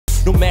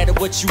No matter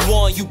what you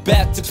want, you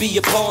bout to be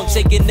a pawn.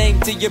 Taking aim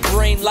to your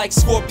brain like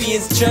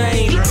scorpion's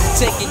chain.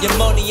 Taking your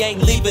money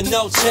ain't leaving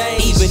no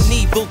change. Even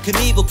evil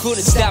Knievel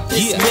couldn't stop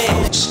this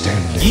man.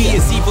 He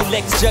is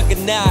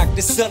EVILxJUG,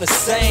 the son of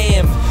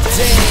Sam. Damn,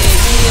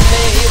 yeah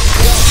man, here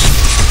we go.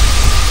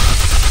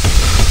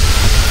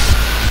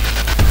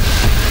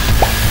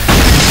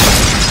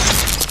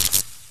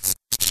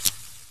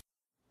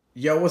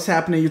 Yo, what's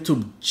happening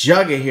YouTube?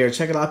 Jugga here.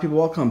 Check it out, people.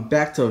 Welcome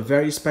back to a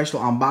very special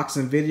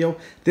unboxing video.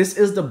 This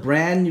is the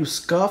brand new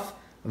Scuf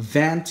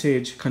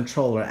Vantage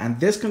controller, and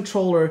this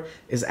controller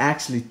is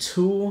actually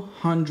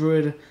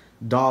 $200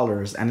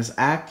 and it's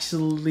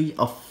actually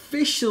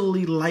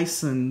officially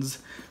licensed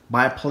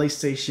by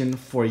PlayStation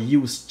for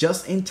use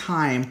just in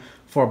time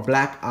for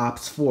Black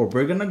Ops 4.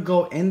 We're gonna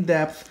go in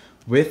depth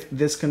with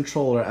this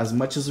controller as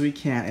much as we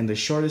can in the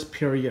shortest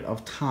period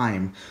of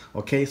time.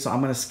 Okay, so I'm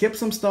gonna skip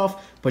some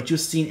stuff, but you've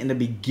seen in the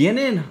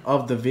beginning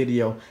of the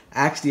video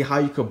actually how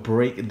you could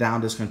break down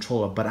this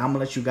controller, but I'm gonna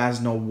let you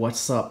guys know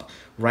what's up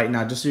right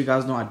now. Just so you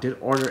guys know, I did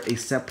order a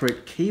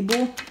separate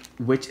cable,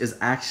 which is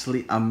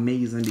actually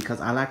amazing because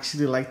I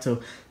actually like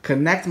to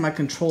connect my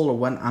controller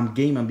when I'm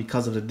gaming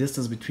because of the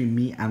distance between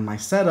me and my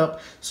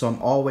setup, so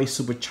I'm always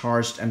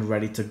supercharged and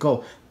ready to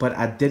go. But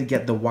I did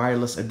get the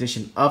wireless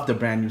edition of the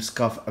brand new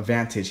Scuf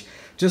Vantage.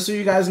 Just so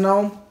you guys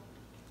know,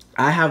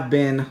 I have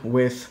been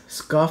with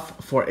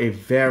Scuf for a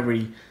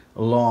very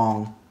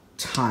long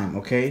time,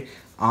 okay?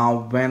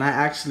 When I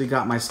actually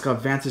got my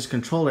Scuf Vantage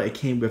controller, it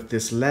came with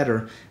this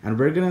letter, and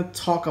we're gonna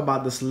talk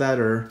about this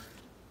letter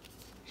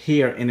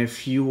here in a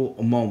few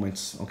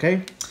moments,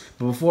 okay?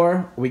 But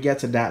before we get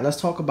to that, let's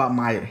talk about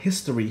my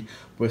history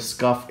with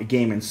Scuf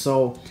gaming.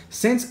 So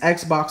since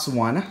Xbox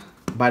One,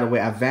 by the way,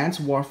 Advanced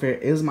Warfare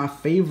is my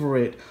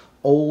favorite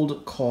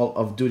old Call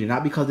of Duty.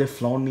 Not because they've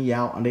flown me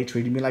out and they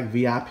treated me like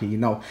VIP,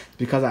 no,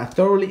 because I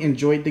thoroughly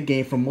enjoyed the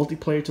game from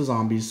multiplayer to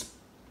zombies,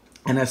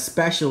 and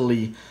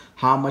especially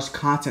how much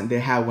content they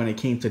had when it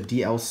came to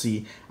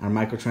DLC and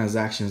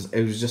microtransactions.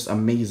 It was just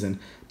amazing.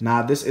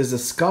 Now this is the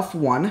Scuf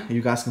One.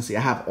 You guys can see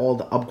I have all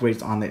the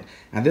upgrades on it,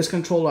 and this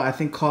controller I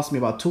think cost me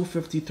about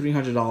 $250,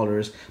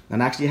 $300,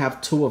 and I actually have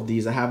two of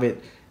these. I have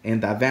it in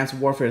the Advanced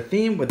Warfare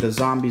theme with the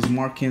zombies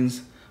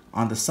markings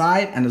on the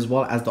side, and as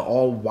well as the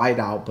all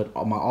whiteout, but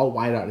my all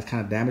whiteout is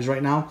kind of damaged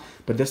right now,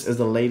 but this is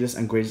the latest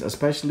and greatest,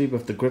 especially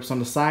with the grips on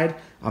the side.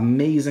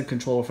 Amazing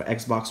controller for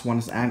Xbox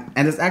One,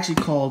 and it's actually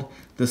called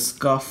the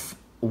Scuf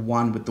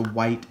One with the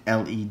white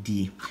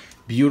LED.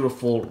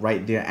 Beautiful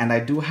right there. And I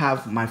do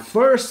have my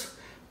first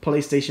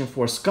PlayStation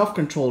 4 Scuf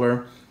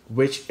controller,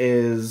 which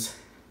is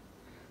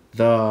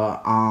the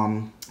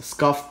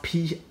Scuf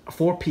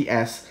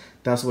P4PS.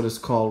 That's what it's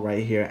called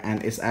right here,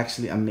 and it's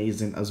actually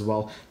amazing as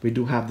well. We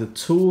do have the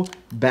two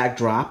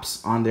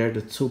backdrops on there,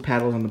 the two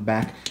paddles on the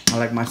back. I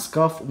like my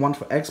Scuf One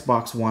for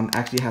Xbox One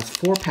actually has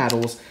 4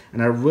 paddles,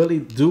 and I really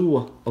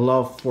do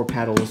love 4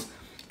 paddles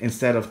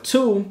instead of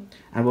 2,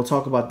 and we'll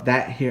talk about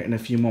that here in a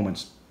few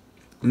moments.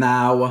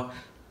 Now,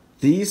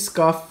 these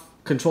Scuf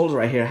controllers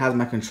right here has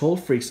my Control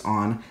Freaks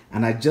on,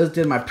 and I just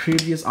did my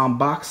previous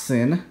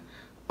unboxing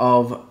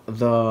of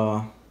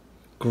the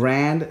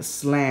Grand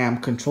Slam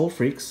Control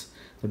Freaks,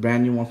 the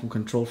brand new one from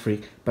Control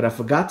Freak, but I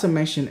forgot to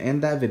mention in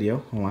that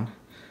video, hold on,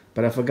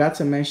 but I forgot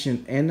to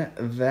mention in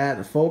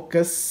that,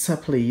 focus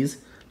please,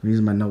 let me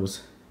use my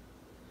nose.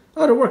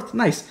 Oh, it worked,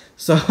 nice.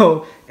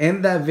 So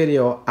in that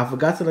video, I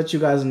forgot to let you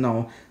guys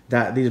know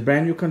that these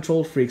brand new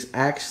Control Freaks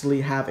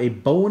actually have a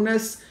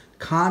bonus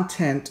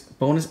content,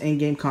 bonus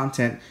in-game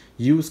content.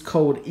 Use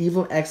code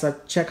EVILX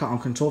at checkout on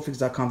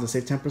controlfreaks.com to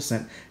save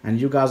 10%. And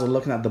you guys are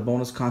looking at the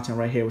bonus content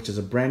right here, which is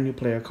a brand new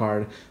player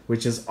card,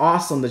 which is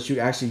awesome that you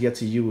actually get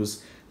to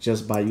use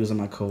just by using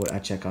my code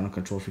at checkout on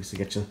Control Freaks to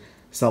get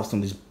yourself some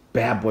of these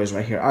bad boys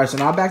right here. All right, so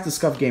now back to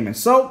Scuf gaming.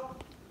 So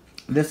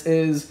this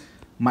is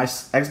my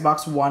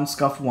Xbox One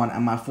Scuf One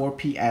and my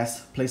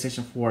 4PS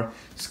PlayStation 4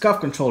 Scuf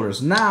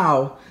controllers.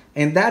 Now,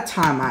 in that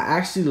time, I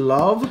actually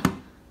love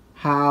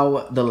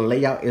how the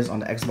layout is on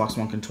the Xbox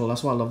One controller.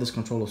 That's why I love this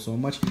controller so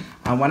much.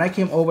 And when I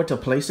came over to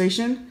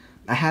PlayStation,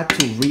 I had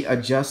to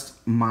readjust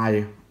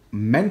my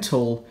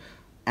mental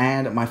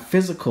and my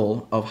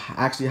physical of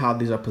actually how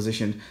these are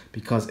positioned,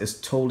 because it's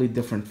totally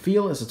different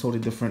feel. It's a totally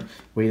different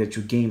way that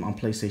you game on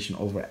PlayStation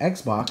over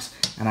Xbox,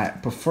 and I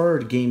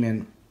preferred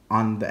gaming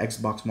on the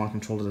Xbox One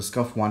controller, the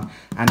Scuf One.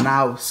 And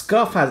now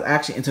Scuf has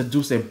actually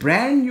introduced a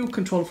brand new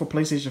controller for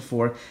PlayStation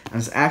 4, and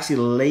it's actually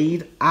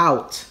laid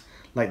out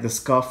like the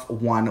Scuf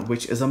One,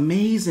 which is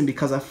amazing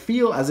because I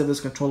feel as if this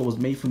controller was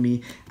made for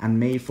me and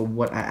made for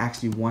what I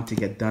actually want to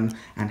get done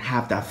and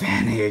have the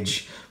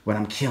advantage when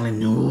I'm killing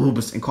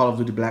noobs in Call of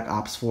Duty Black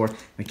Ops 4.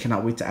 I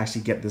cannot wait to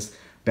actually get this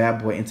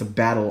bad boy into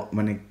battle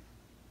when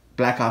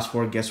Black Ops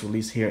 4 gets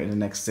released here in the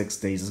next 6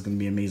 days. It's going to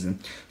be amazing.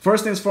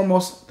 First things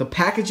foremost, the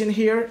packaging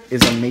here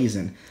is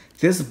amazing.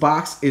 This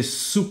box is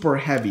super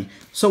heavy.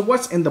 So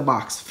what's in the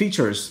box?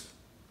 Features.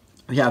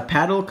 We have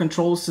paddle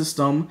control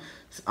system,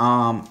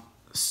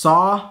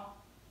 sax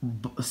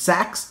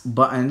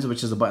buttons,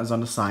 which is the buttons on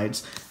the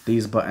sides,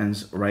 these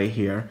buttons right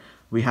here.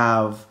 We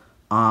have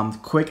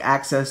quick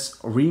access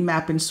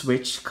remapping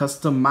switch,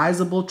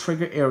 customizable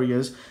trigger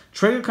areas,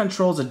 trigger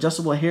controls,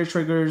 adjustable hair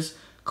triggers,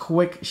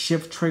 quick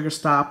shift trigger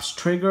stops,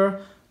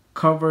 trigger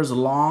covers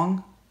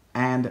long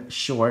and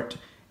short,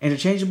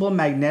 interchangeable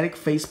magnetic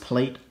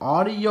faceplate,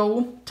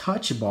 audio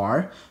touch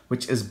bar,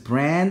 which is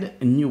brand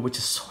new, which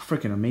is so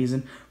freaking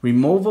amazing,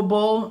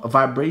 removable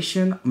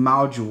vibration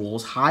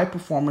modules, high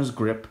performance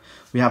grip.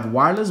 We have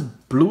wireless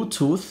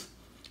Bluetooth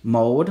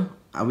mode.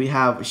 We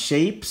have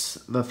shapes,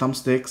 the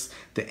thumbsticks,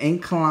 the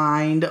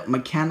inclined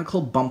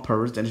mechanical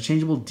bumpers, the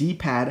interchangeable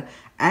D-pad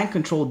and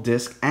control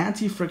disc,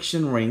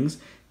 anti-friction rings,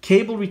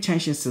 cable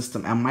retention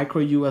system and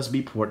micro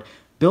USB port,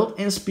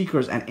 built-in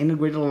speakers and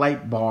integrated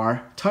light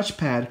bar,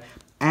 touchpad,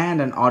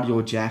 and an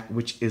audio jack,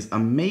 which is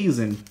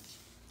amazing.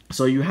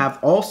 So you have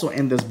also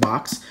in this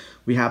box,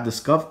 we have the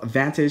Scuf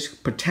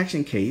Vantage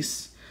protection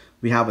case.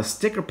 We have a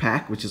sticker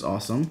pack, which is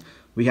awesome.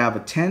 We have a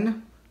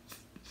 10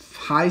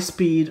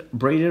 high-speed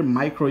braided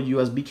micro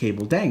USB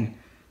cable. Dang,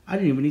 I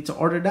didn't even need to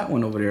order that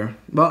one over there.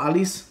 Well, at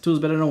least 2 is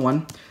better than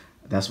 1.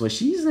 That's what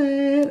she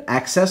said.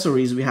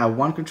 Accessories, we have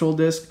 1 control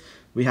disc.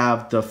 We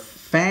have the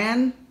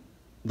fan,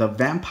 the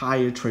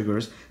vampire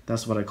triggers.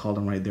 That's what I call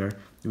them right there.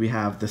 We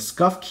have the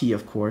Scuf key,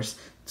 of course,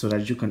 so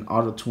that you can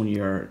auto-tune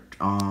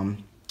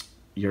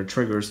your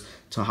triggers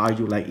to how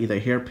you like, either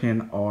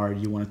hairpin or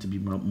you want it to be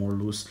more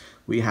loose.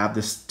 We have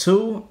this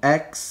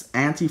 2X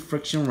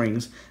anti-friction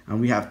rings,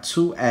 and we have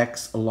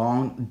 2X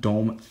long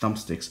dome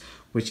thumbsticks,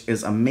 which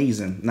is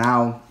amazing.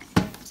 Now,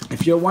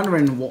 if you're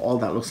wondering what all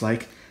that looks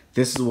like,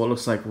 this is what it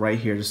looks like right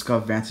here, the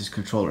Scuf Vantage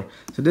controller.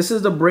 So this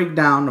is the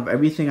breakdown of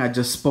everything I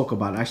just spoke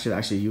about. I should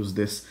actually use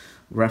this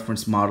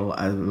reference model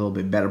a little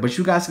bit better, but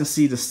you guys can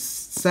see the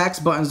sax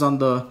buttons on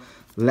the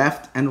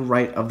left and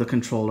right of the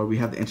controller. We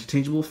have the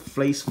interchangeable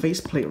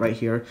faceplate right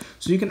here,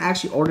 so you can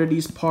actually order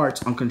these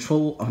parts on products,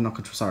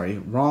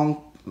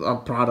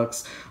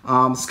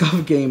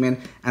 Scuf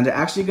Gaming, and they're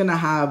actually gonna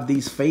have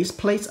these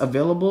faceplates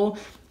available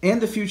in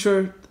the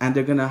future, and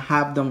they're gonna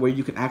have them where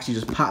you can actually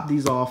just pop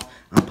these off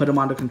and put them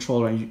on the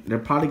controller, and they're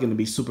probably gonna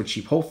be super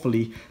cheap.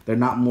 Hopefully they're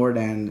not more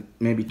than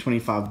maybe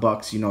 25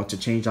 bucks, you know, to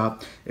change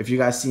up. If you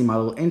guys see my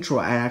little intro,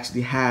 I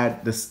actually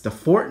had the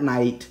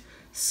Fortnite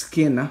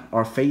skin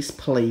or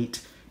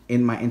faceplate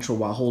in my intro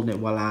while holding it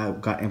while I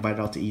got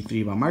invited out to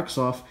E3 by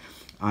Microsoft,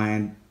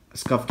 and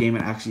Scuf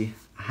Gaming actually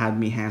had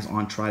me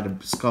hands-on try the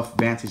Scuf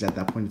Vantage at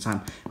that point in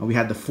time, and we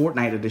had the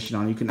Fortnite edition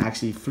on. You can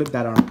actually flip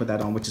that on and put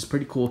that on, which is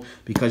pretty cool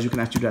because you can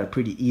actually do that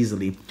pretty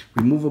easily.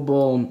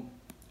 Removable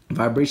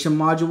vibration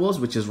modules,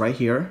 which is right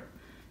here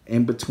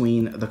in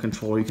between the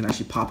controller. You can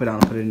actually pop it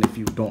out and put it in if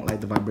you don't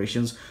like the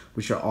vibrations,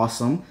 which are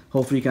awesome.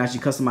 Hopefully you can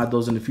actually customize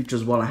those in the future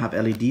as well and have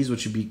LEDs,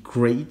 which would be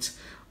great.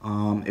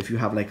 If you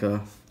have like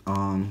a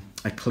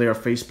clear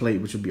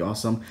faceplate, which would be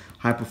awesome.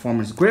 High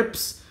performance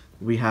grips.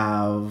 We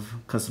have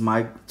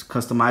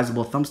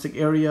customizable thumbstick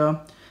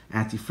area,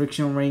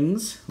 anti-friction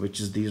rings,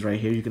 which is these right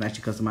here. You can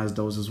actually customize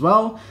those as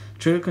well.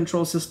 Trigger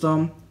control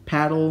system,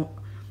 paddle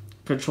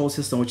control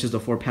system, which is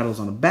the 4 paddles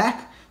on the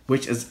back,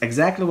 which is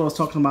exactly what I was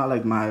talking about.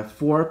 Like my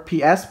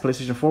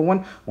PlayStation 4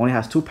 one only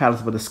has 2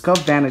 paddles, but the Scuf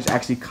Vantage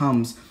actually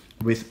comes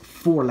with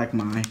 4, like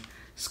my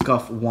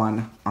Scuf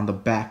one on the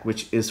back,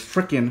 which is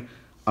freaking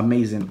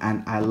amazing,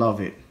 and I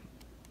love it.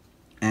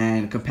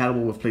 And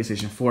compatible with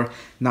PlayStation 4.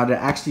 Now they're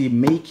actually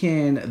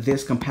making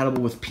this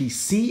compatible with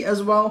PC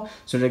as well,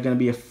 so they're going to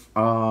be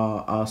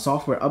a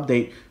software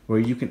update where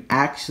you can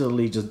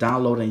actually just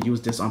download and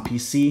use this on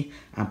PC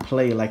and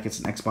play like it's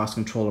an Xbox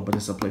controller, but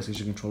it's a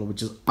PlayStation controller,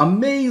 which is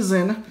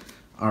amazing.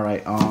 All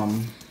right,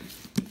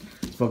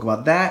 spoke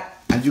about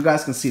that, and you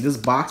guys can see this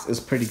box is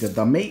pretty good.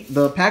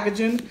 The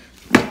packaging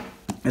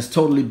is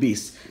totally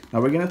beast.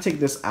 Now we're gonna take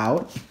this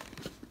out.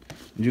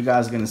 You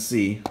guys are gonna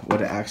see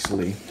what it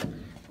actually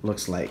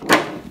looks like.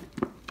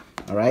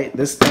 All right,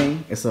 this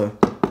thing is a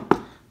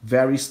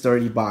very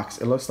sturdy box.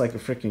 It looks like a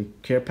freaking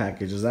care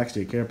package. It's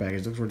actually a care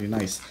package. It looks really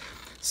nice.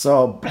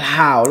 So,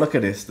 wow, look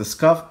at this, the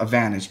Scuf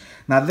Vantage.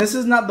 Now, this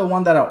is not the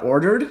one that I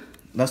ordered.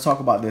 Let's talk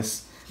about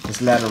this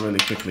letter really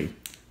quickly.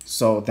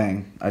 So,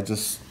 dang, I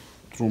just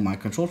threw my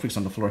control freaks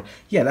on the floor.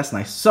 Yeah, that's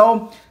nice.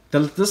 So,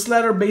 this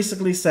letter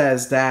basically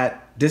says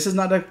that this is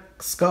not a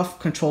Scuf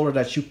controller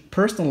that you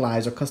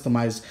personalize or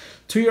customize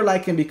to your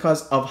liking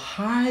because of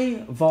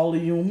high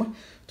volume.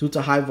 Due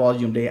to high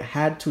volume, they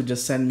had to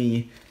just send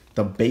me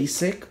the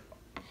basic,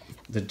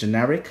 the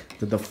generic,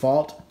 the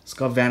default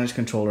Scuf Vantage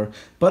controller,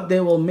 but they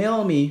will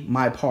mail me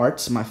my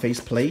parts, my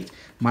faceplate,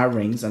 my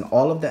rings, and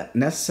all of that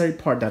necessary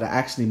part that I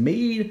actually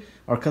made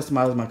or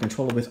customized my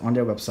controller with on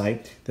their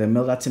website. They'll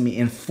mail that to me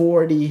in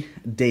 40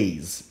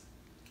 days.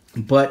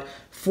 But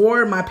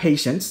for my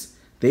patients,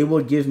 they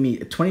will give me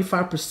a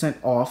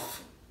 25%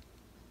 off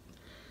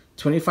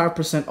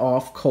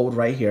code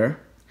right here.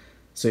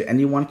 So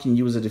anyone can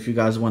use it if you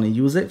guys want to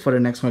use it for the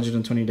next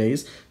 120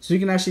 days. So you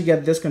can actually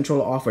get this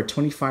controller off for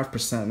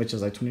 25%, which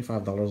is like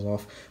 $25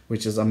 off,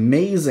 which is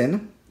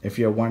amazing. if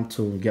you want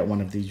to get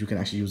one of these, you can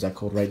actually use that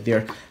code right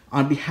there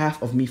on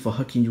behalf of me for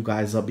hooking you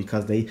guys up,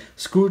 because they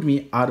screwed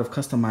me out of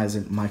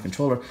customizing my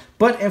controller.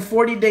 But in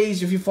 40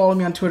 days, if you follow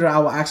me on Twitter, I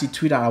will actually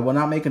tweet out. I will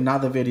not make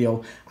another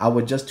video. I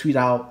would just tweet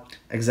out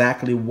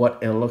exactly what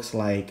it looks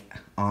like,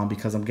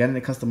 because I'm getting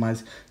it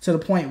customized to the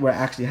point where I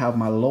actually have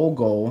my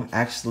logo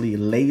actually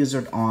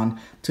lasered on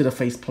to the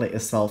faceplate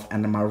itself,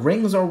 and then my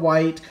rings are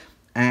white.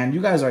 And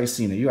you guys already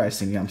seen it. You guys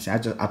seen it. I'm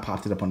saying I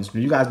popped it up on the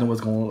screen. You guys know what's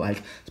going to look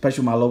like,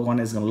 especially with my logo on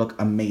it. It's going to look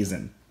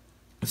amazing.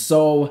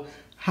 So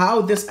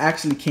how this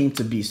actually came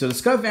to be. So the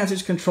Scuf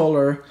Vantage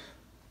controller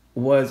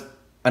was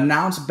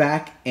announced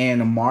back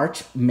in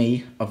March,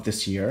 May of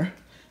this year.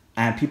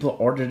 And people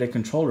ordered their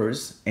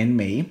controllers in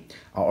May.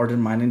 I ordered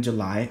mine in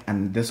July.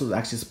 And this was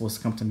actually supposed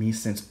to come to me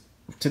since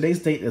today's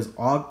date is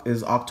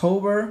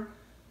October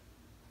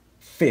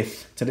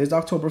 5th. Today's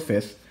October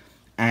 5th.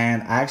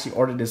 And I actually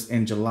ordered this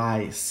in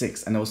July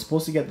 6th. And it was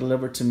supposed to get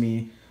delivered to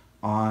me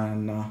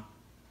on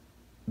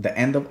the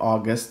end of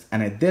August.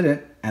 And it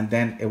didn't. And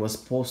then it was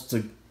supposed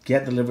to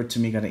get delivered to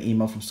me. Got an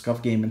email from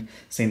Scuf Gaming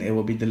saying it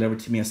will be delivered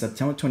to me on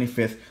September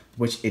 25th,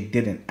 which it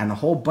didn't. And a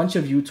whole bunch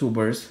of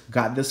YouTubers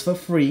got this for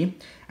free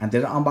and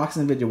did an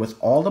unboxing video with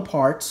all the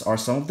parts, or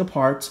some of the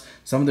parts,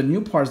 some of the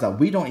new parts that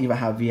we don't even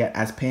have yet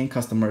as paying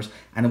customers.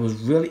 And it was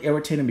really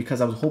irritating because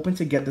I was hoping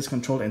to get this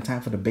controller in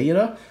time for the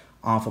beta,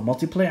 for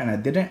multiplayer, and I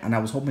didn't. And I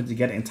was hoping to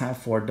get it in time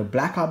for the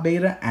Black Ops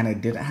beta, and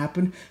it didn't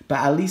happen. But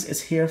at least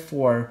it's here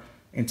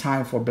in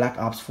time for Black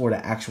Ops 4,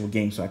 the actual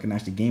game, so I can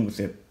actually game with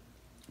it.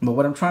 But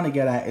what I'm trying to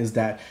get at is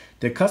that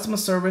their customer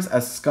service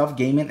as Scuf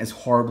Gaming is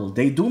horrible.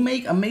 They do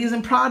make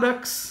amazing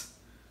products,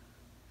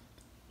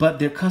 but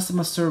their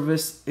customer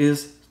service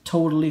is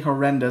totally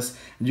horrendous.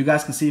 And you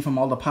guys can see from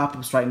all the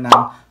pop-ups right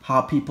now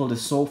how people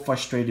is so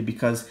frustrated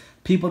because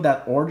people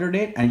that ordered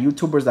it and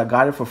YouTubers that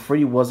got it for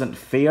free wasn't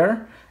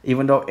fair,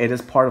 even though it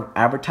is part of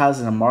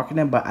advertising and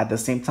marketing. But at the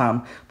same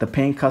time, the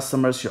paying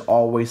customers should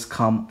always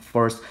come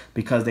first,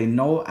 because they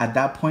know at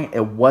that point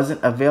it wasn't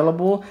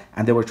available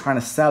and they were trying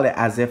to sell it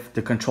as if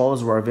the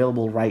controllers were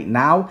available right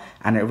now,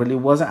 and it really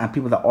wasn't. And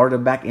people that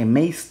ordered back in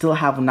May still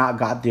have not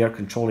got their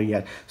controller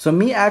yet. So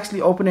me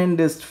actually opening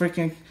this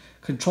freaking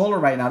controller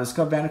right now, the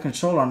Scuf Vantage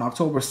controller on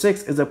October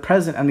 6th, is a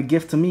present and a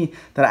gift to me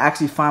that I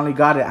actually finally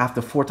got it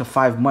after 4 to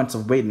 5 months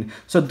of waiting.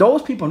 So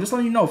those people, I'm just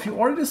letting you know, if you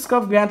order this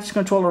Scuf Vantage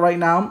controller right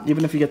now,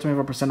 even if you get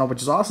 25% off,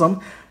 which is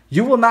awesome,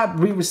 you will not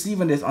be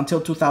receiving this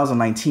until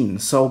 2019.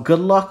 So good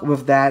luck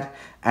with that.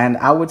 And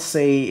I would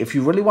say if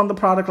you really want the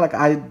product, like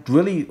I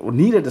really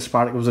needed this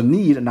product, it was a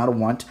need and not a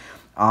want,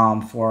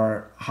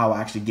 for how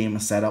I actually game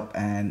and set up,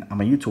 and I'm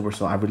a YouTuber,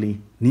 so I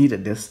really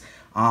needed this.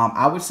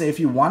 I would say if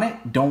you want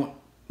it, don't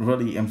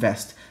really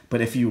invest.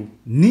 But if you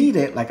need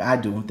it like I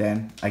do,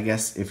 then I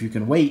guess if you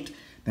can wait,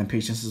 then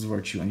patience is a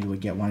virtue and you will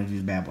get one of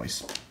these bad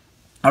boys.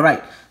 All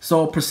right,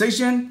 so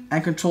precision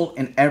and control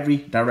in every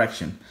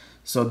direction.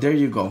 So there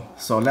you go.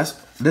 So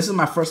this is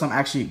my first time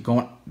actually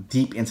going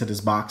deep into this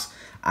box.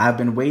 I've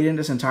been waiting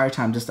this entire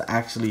time just to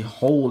actually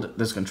hold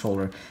this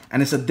controller,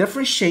 and it's a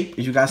different shape.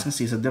 As you guys can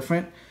see, it's a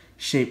different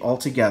shape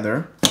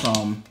altogether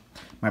from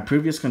my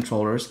previous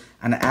controllers,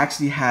 and it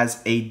actually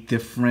has a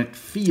different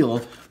feel,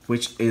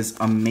 which is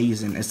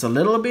amazing. It's a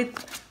little bit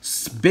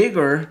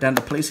bigger than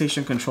the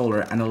PlayStation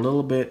controller and a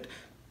little bit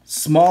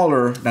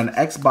smaller than the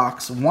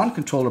Xbox One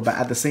controller, but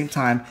at the same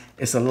time,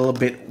 it's a little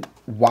bit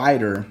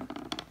wider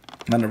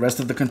than the rest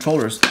of the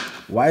controllers.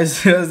 Why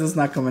is this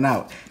not coming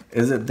out?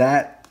 Is it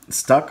that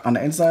stuck on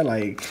the inside?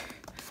 Like,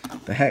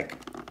 the heck?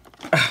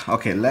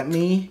 Okay, let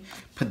me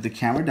put the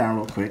camera down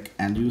real quick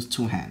and use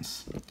 2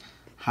 hands.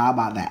 How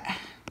about that?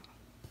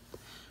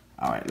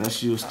 All right,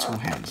 let's use 2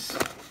 hands.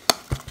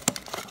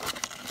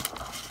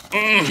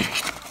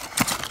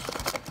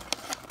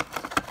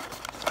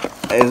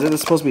 Is it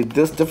supposed to be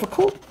this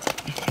difficult?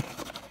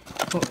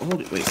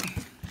 Holy, wait.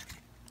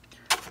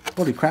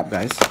 Holy crap,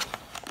 guys.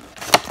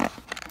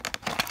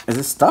 Is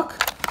it stuck?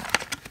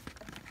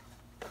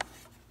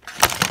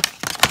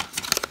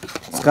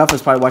 Scuf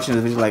is probably watching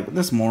this video like,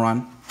 this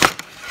moron.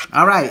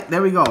 Alright,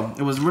 there we go.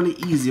 It was really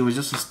easy. It was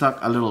just stuck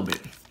a little bit.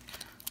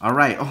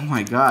 Alright, oh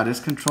my god, this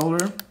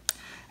controller.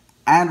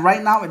 And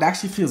right now, it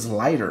actually feels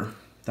lighter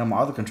than my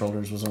other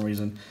controllers for some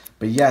reason.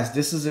 But yes,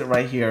 this is it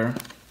right here.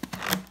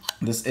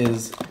 This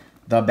is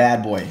the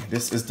bad boy.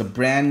 This is the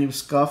brand new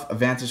Scuf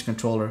Vantage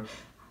controller.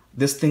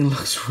 This thing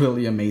looks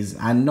really amazing.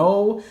 I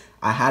know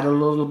I had a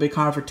little bit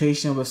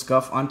confrontation with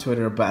Scuf on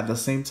Twitter, but at the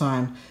same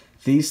time,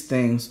 these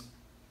things,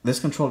 this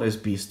controller is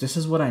beast. This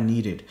is what I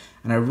needed,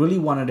 and I really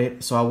wanted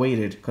it, so I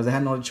waited because I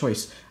had no other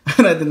choice,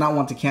 and I did not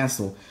want to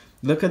cancel.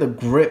 Look at the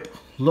grip.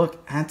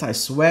 Look,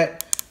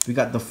 anti-sweat. We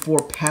got the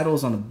 4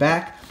 paddles on the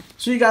back.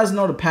 So you guys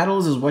know the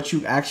paddles is what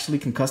you actually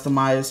can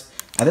customize.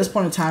 At this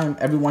point in time,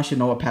 everyone should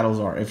know what paddles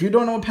are. If you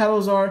don't know what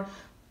paddles are,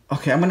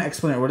 okay, I'm going to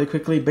explain it really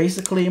quickly.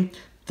 Basically,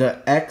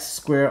 the X,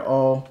 square,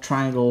 O,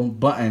 triangle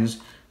buttons,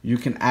 you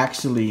can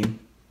actually,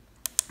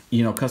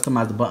 you know,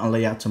 customize the button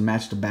layout to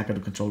match the back of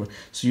the controller.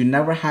 So you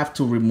never have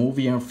to remove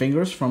your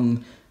fingers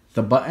from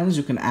the buttons,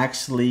 you can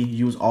actually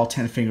use all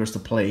 10 fingers to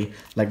play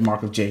like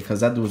Mark of J, because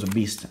that dude was a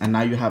beast. And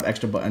now you have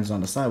extra buttons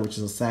on the side, which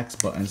is the sax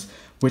buttons,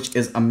 which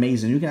is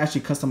amazing. You can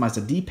actually customize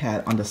the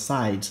D-pad on the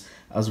sides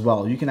as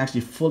well. You can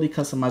actually fully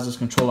customize this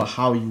controller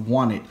how you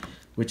want it,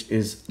 which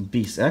is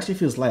beast. It actually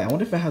feels light. I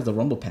wonder if it has the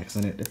rumble packs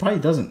in it. It probably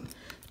doesn't.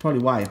 It's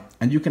probably why.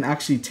 And you can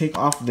actually take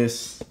off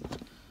this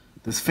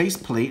face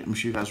plate. I'm gonna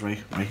show you guys right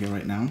here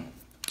right now.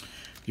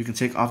 You can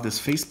take off this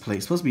face plate.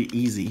 It's supposed to be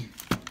easy.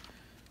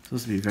 It's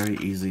supposed to be very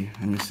easy.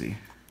 Let me see.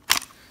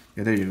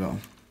 Yeah, there you go.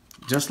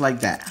 Just like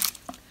that.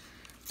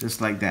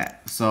 Just like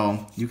that.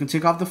 So you can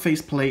take off the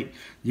face plate.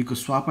 You can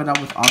swap it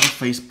out with other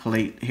face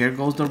plate. Here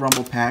goes the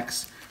rumble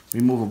packs,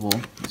 removable.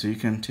 So you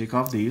can take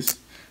off these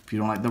if you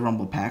don't like the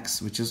rumble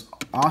packs, which is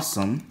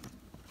awesome.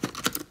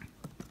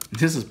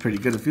 This is pretty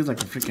good. It feels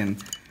like a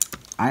freaking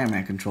Iron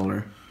Man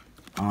controller.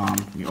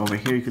 Over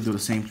here you can do the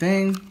same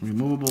thing,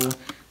 removable.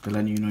 They're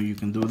letting you know you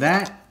can do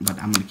that,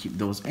 but I'm gonna keep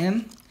those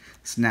in.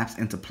 Snaps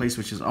into place,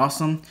 which is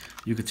awesome.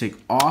 You could take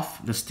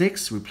off the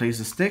sticks, replace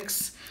the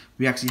sticks.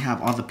 We actually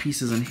have all the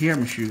pieces in here. I'm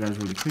gonna show you guys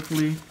really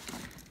quickly.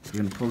 We're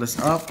gonna pull this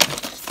up,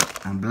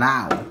 and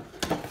blow.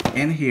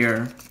 In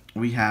here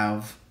we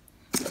have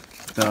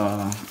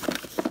the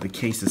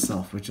case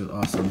itself, which is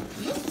awesome,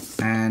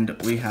 and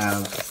we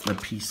have the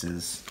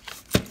pieces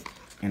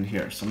in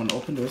here. So I'm gonna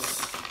open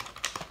this.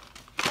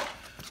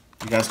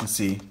 You guys can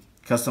see,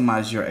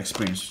 customize your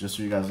experience, just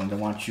so you guys know. They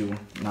want you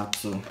not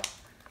to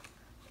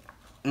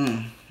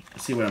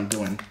see what I'm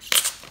doing,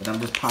 but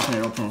I'm just popping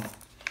it open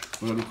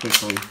really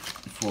quickly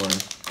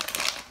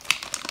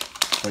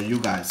for you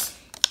guys.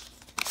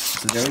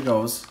 So there it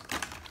goes,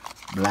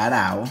 blat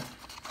out,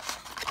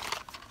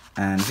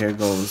 and here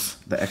goes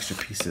the extra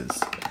pieces.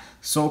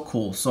 So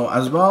cool. So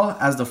as well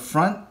as the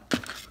front,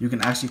 you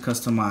can actually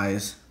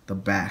customize the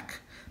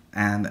back,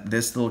 and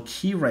this little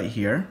key right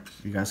here,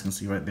 you guys can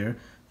see right there.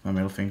 My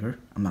middle finger.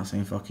 I'm not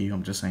saying fuck you,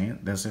 I'm just saying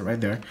it. That's it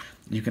right there.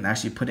 You can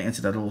actually put it into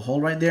that little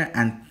hole right there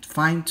and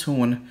fine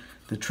tune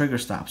the trigger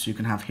stops. You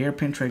can have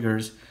hairpin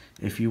triggers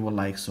if you would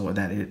like, so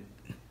that it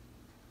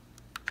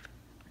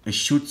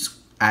shoots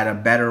at a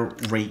better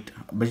rate.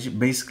 But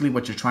basically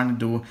what you're trying to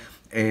do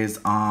is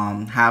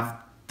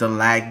have the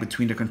lag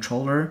between the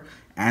controller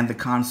and the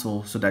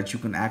console, so that you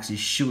can actually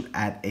shoot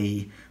at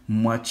a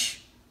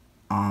much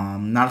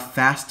not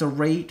faster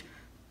rate,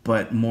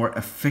 but more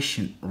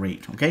efficient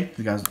rate. Okay,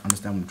 you guys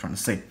understand what I'm trying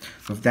to say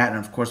with that. And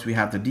of course we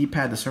have the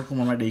D-pad, the circle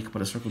one right there. You can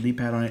put a circle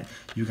D-pad on it.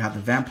 You have the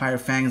vampire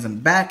fangs in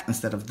the back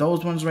instead of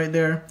those ones right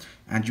there,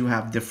 and you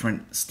have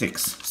different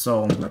sticks.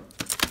 So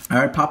I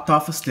already popped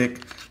off a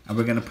stick, and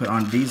we're gonna put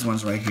on these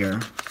ones right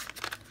here,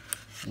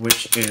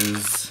 which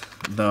is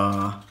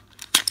the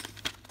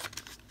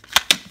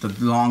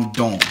long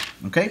dome.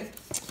 Okay,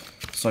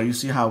 so you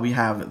see how we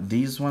have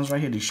these ones right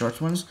here, these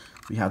short ones.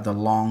 We have the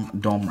long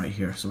dome right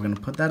here, so we're gonna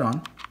put that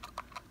on.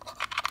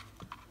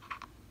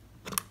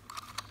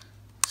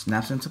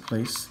 Snaps into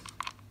place.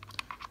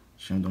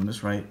 Sure, I'm doing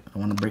this right. I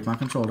don't want to break my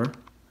controller.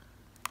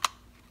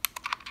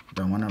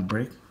 Don't want to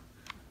break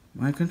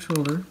my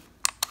controller.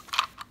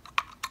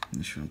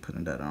 Make sure I'm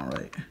putting that on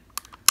right.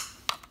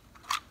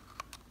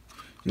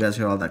 You guys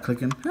hear all that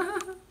clicking?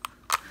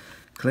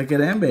 Click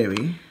it in,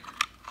 baby.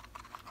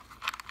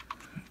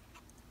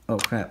 Oh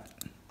crap.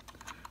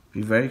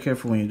 Be very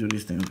careful when you do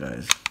these things,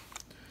 guys.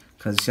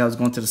 Because you see how it's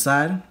going to the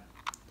side?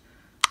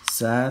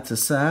 Side to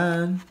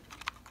side.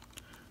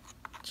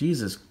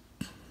 Jesus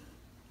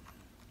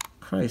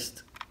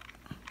Christ.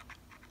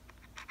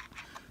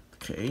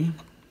 Okay.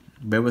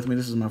 Bear with me.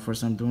 This is my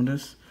first time doing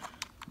this.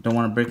 Don't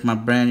want to break my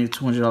brand new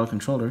 $200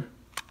 controller.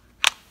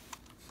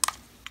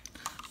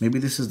 Maybe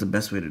this is the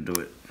best way to do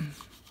it.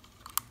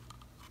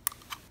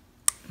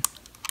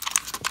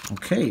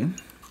 Okay.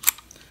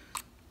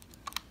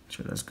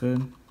 Sure, that's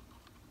good.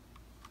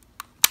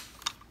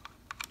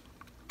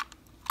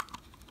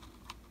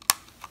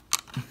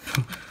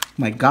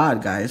 My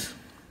God, guys.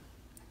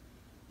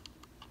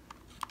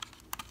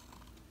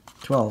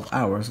 12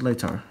 hours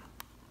later.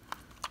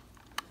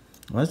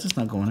 Why is this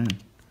not going in?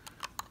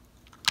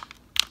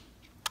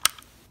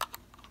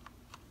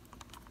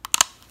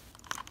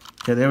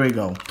 Okay, there we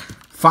go.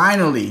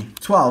 Finally,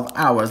 12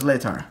 hours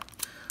later.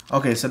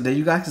 Okay, so there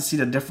you guys can see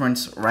the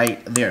difference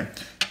right there.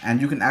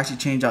 And you can actually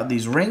change out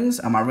these rings.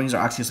 And my rings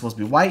are actually supposed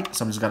to be white,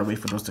 so I'm just gotta wait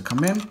for those to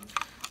come in.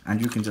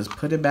 And you can just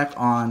put it back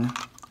on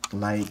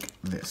like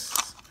this.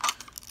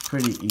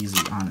 Pretty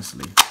easy,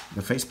 honestly.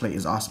 The faceplate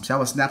is awesome. See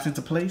how it snaps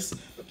into place?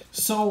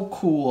 So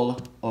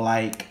cool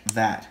like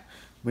that,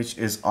 which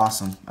is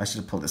awesome. I should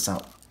have pulled this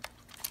out.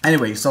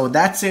 Anyway, so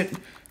that's it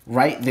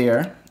right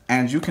there.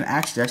 And you can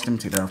actually let me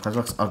take that off because it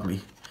looks ugly.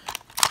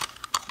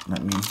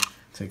 Let me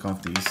take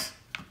off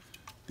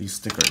these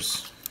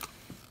stickers.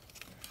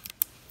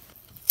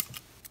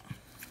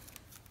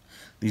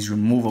 These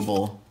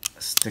removable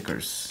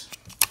stickers.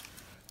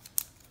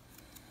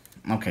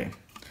 Okay,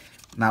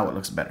 now it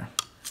looks better.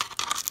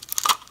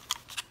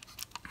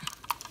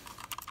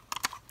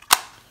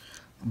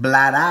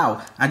 Blat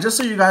out. And just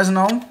so you guys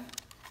know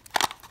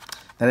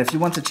that if you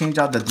want to change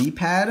out the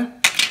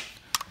D-pad,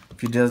 if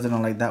If you just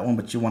didn't like that one,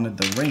 but you wanted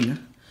the ring,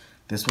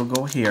 this will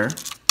go here,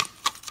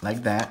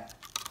 like that.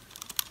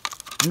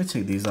 Let me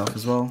take these off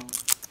as well.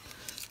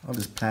 All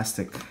this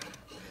plastic.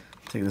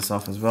 Take this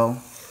off as well.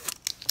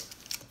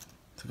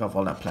 Take off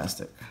all that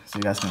plastic so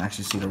you guys can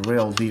actually see the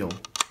real deal.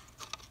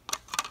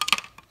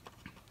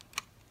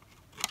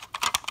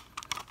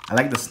 I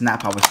like the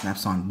snap, how it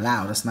snaps on.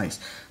 Wow, that's nice.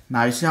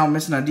 Now you see how I'm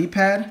missing a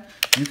D-pad?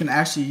 You can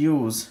actually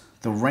use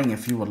the ring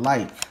if you would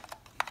like.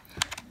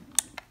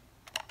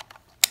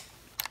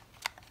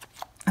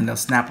 And they'll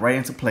snap right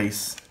into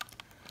place.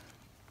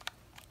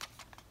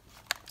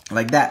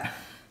 Like that.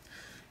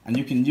 And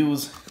you can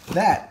use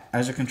that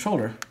as your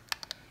controller,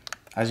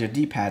 as your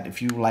D-pad,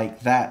 if you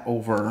like that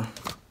over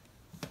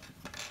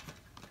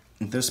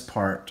this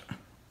part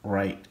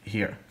right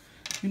here.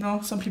 You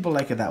know, some people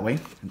like it that way.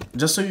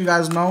 Just so you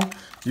guys know,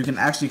 you can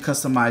actually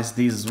customize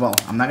these as well.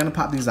 I'm not going to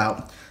pop these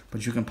out,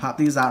 but you can pop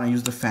these out and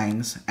use the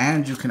fangs.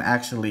 And you can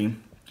actually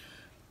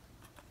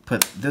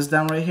put this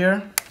down right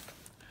here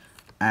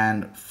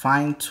and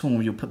fine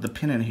tune. You put the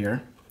pin in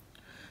here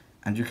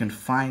and you can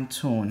fine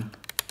tune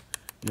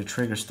your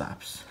trigger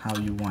stops how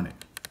you want it.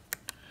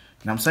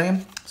 You know what I'm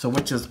saying? So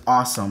which is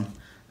awesome.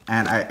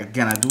 And I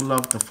do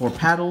love the 4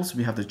 paddles.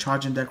 We have the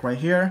charging deck right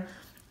here.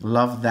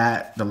 Love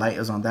that the light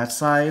is on that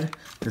side.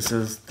 This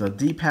is the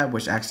D-pad,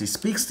 which actually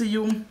speaks to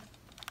you.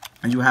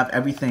 And you have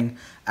everything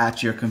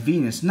at your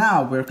convenience.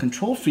 Now, where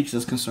Control Freaks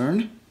is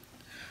concerned,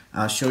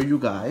 I'll show you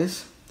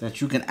guys that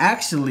you can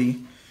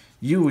actually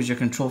use your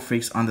Control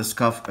Freaks on the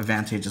Scuf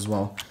Vantage as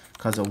well,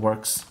 because it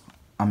works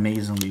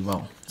amazingly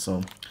well. So,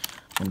 I'm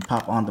going to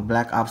pop on the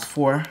Black Ops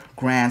 4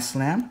 Grand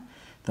Slam.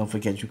 Don't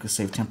forget you can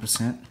save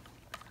 10%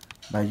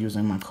 by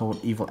using my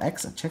code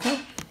EVILX at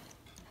checkout.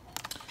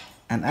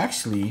 And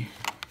actually,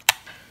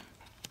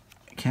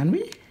 can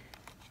we?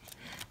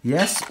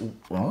 Yes.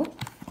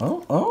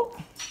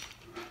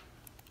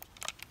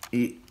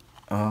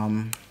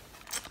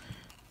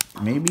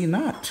 Maybe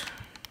not.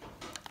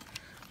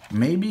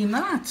 Maybe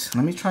not.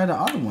 Let me try the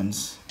other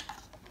ones.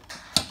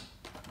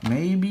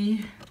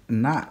 Maybe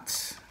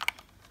not.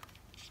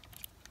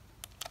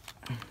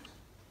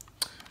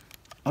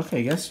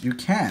 Okay, yes, you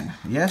can.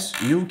 Yes,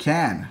 you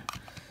can.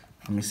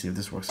 Let me see if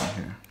this works out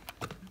here.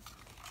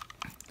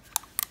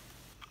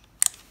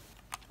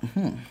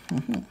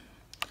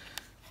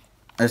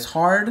 It's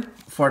hard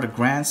for the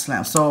Grand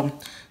Slam. So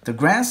the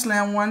Grand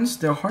Slam ones,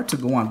 they're hard to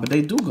go on, but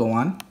they do go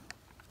on.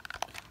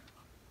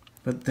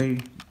 But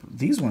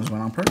these ones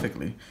went on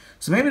perfectly.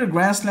 So maybe the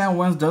Grand Slam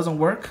ones doesn't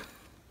work,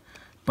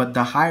 but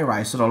the high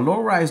rise. So the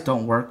low rise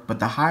don't work, but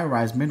the high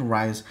rise, mid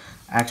rise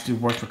actually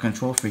work for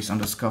Control Freaks on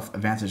the Scuf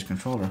Vantage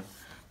controller.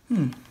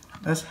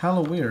 That's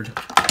hella weird.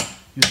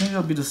 You think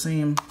it'll be the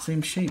same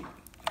shape?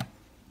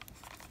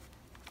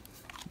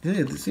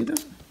 Yeah, see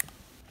this?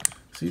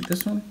 See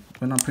this one?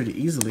 Went on pretty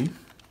easily.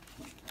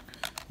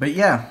 But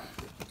yeah,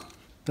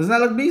 doesn't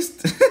that look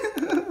beast?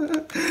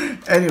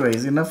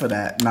 Anyways, enough of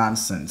that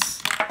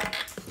nonsense.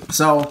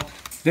 So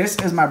this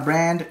is my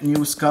brand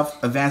new Scuf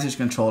Vantage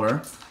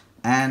controller.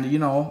 And you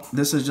know,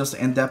 this is just an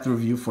in-depth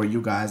review for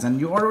you guys.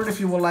 And you order it if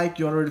you would like,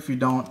 you order it if you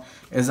don't.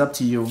 It's up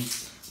to you.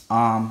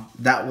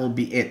 That will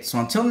be it. So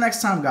until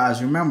next time,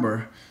 guys,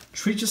 remember,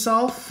 treat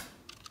yourself.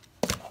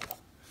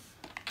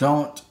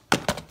 Don't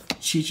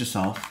cheat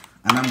yourself.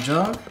 And I'm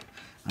Jug.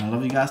 And I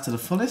love you guys to the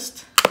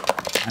fullest.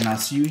 And I'll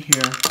see you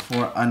here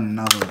for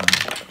another one.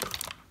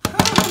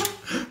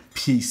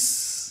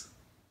 Peace.